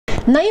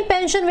नई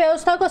पेंशन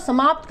व्यवस्था को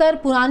समाप्त कर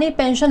पुरानी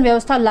पेंशन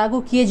व्यवस्था लागू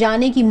किए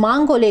जाने की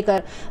मांग को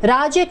लेकर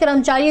राज्य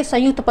कर्मचारी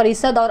संयुक्त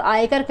परिषद और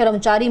आयकर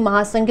कर्मचारी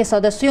महासंघ के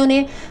सदस्यों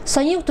ने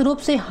संयुक्त रूप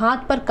से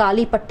हाथ पर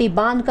काली पट्टी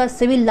बांधकर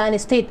सिविल लाइन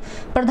स्थित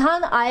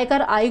प्रधान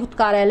आयकर आयुक्त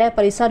कार्यालय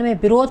परिसर में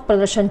विरोध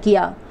प्रदर्शन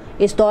किया।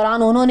 इस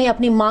दौरान उन्होंने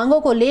अपनी मांगों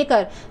को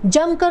लेकर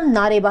जमकर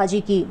नारेबाजी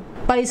की।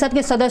 परिषद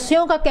के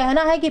सदस्यों का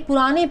कहना है कि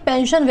पुरानी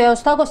पेंशन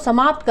व्यवस्था को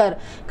समाप्त कर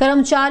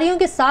कर्मचारियों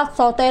के साथ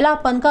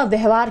सौतेलापन का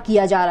व्यवहार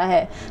किया जा रहा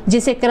है,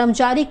 जिसे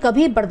कर्मचारी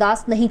कभी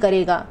बर्दाश्त नहीं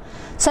करेगा।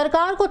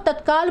 सरकार को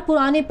तत्काल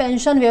पुरानी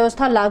पेंशन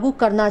व्यवस्था लागू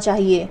करना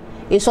चाहिए।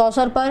 इस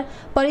अवसर पर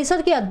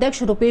परिषद के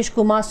अध्यक्ष रुपेश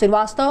कुमार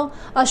श्रीवास्तव,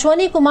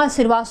 अश्वनी कुमार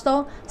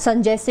श्रीवास्तव,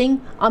 संजय सिंह,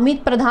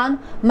 अमित प्रधान,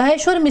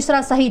 महेश्वर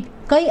मिश्रा सहित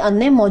कई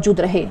अन्य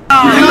मौजूद रहे।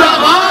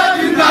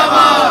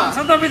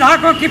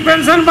 विधायकों की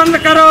पेंशन बंद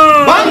करो,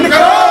 बंद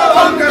करो,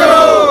 बंद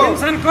करो।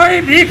 पेंशन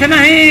कोई भीख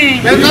नहीं,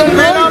 पेंशन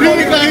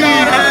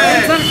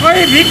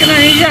कोई भीख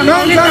नहीं, यह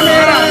मौलिक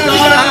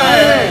अधिकार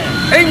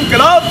है।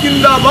 इंकलाब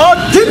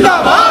जिंदाबाद,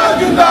 जिंदाबाद,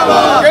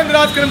 जिंदाबाद। केंद्र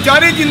राज्य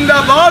कर्मचारी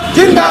जिंदाबाद,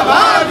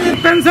 जिंदाबाद।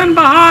 पेंशन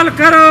बहाल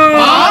करो,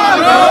 बहाल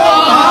करो,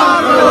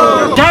 बहाल करो।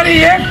 कर्मचारी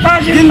एकता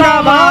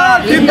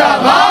जिंदाबाद,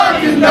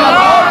 जिंदाबाद,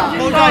 जिंदाबाद,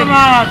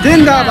 जिंदाबाद,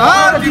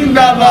 जिंदाबाद,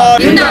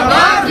 जिंदाबाद,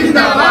 जिंदाबाद,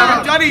 जिंदाबाद।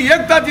 कर्मचारी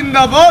एकता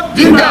जिंदाबाद,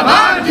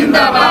 जिंदाबाद,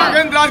 जिंदाबाद।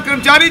 केंद्र राज्य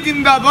कर्मचारी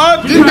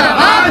जिंदाबाद,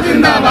 जिंदाबाद,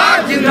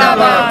 जिंदाबाद,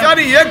 जिंदाबाद।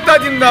 कर्मचारी एकता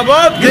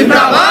जिंदाबाद,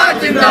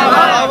 जिंदाबाद,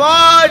 जिंदाबाद।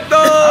 आवाज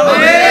दो,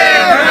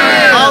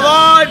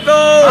 आवाज दो।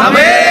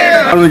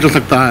 नहीं चल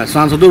सकता है।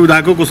 सांसदों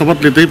विधायकों को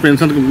शपथ लेते ही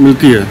पेंशन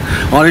मिलती है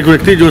और एक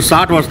व्यक्ति जो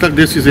 60 वर्ष तक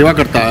देश की सेवा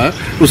करता है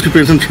उसकी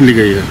पेंशन छीन ली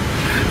गई है।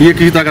 ये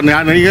किसी तरह का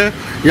न्याय नहीं है।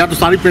 या तो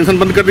सारी पेंशन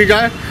बंद कर दी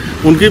जाए,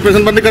 उनकी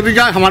पेंशन बंद कर दी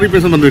जाए, हमारी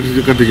पेंशन बंद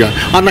कर दी जाए,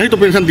 और नहीं तो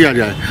पेंशन दिया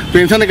जाए।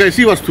 पेंशन एक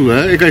ऐसी वस्तु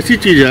है, एक ऐसी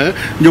चीज़ है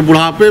जो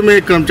बुढ़ापे में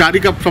एक कर्मचारी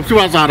का सबसे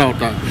बड़ा सहारा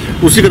होता है।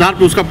 उसी के आधार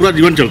पर उसका पूरा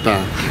जीवन चलता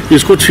है।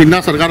 इसको छीनना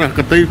सरकार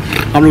कतई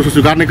हम लोग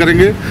स्वीकार नहीं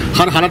करेंगे।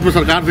 हर हालत में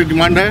सरकार से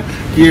डिमांड है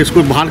कि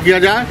इसको बहाल किया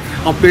जाए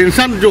और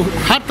पेंशन जो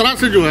हर तरह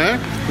से जो है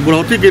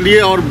बुढ़ौती के लिए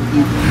और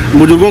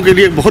बुजुर्गों के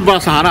लिए बहुत बड़ा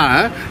सहारा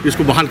है,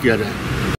 इसको बहाल किया जाए।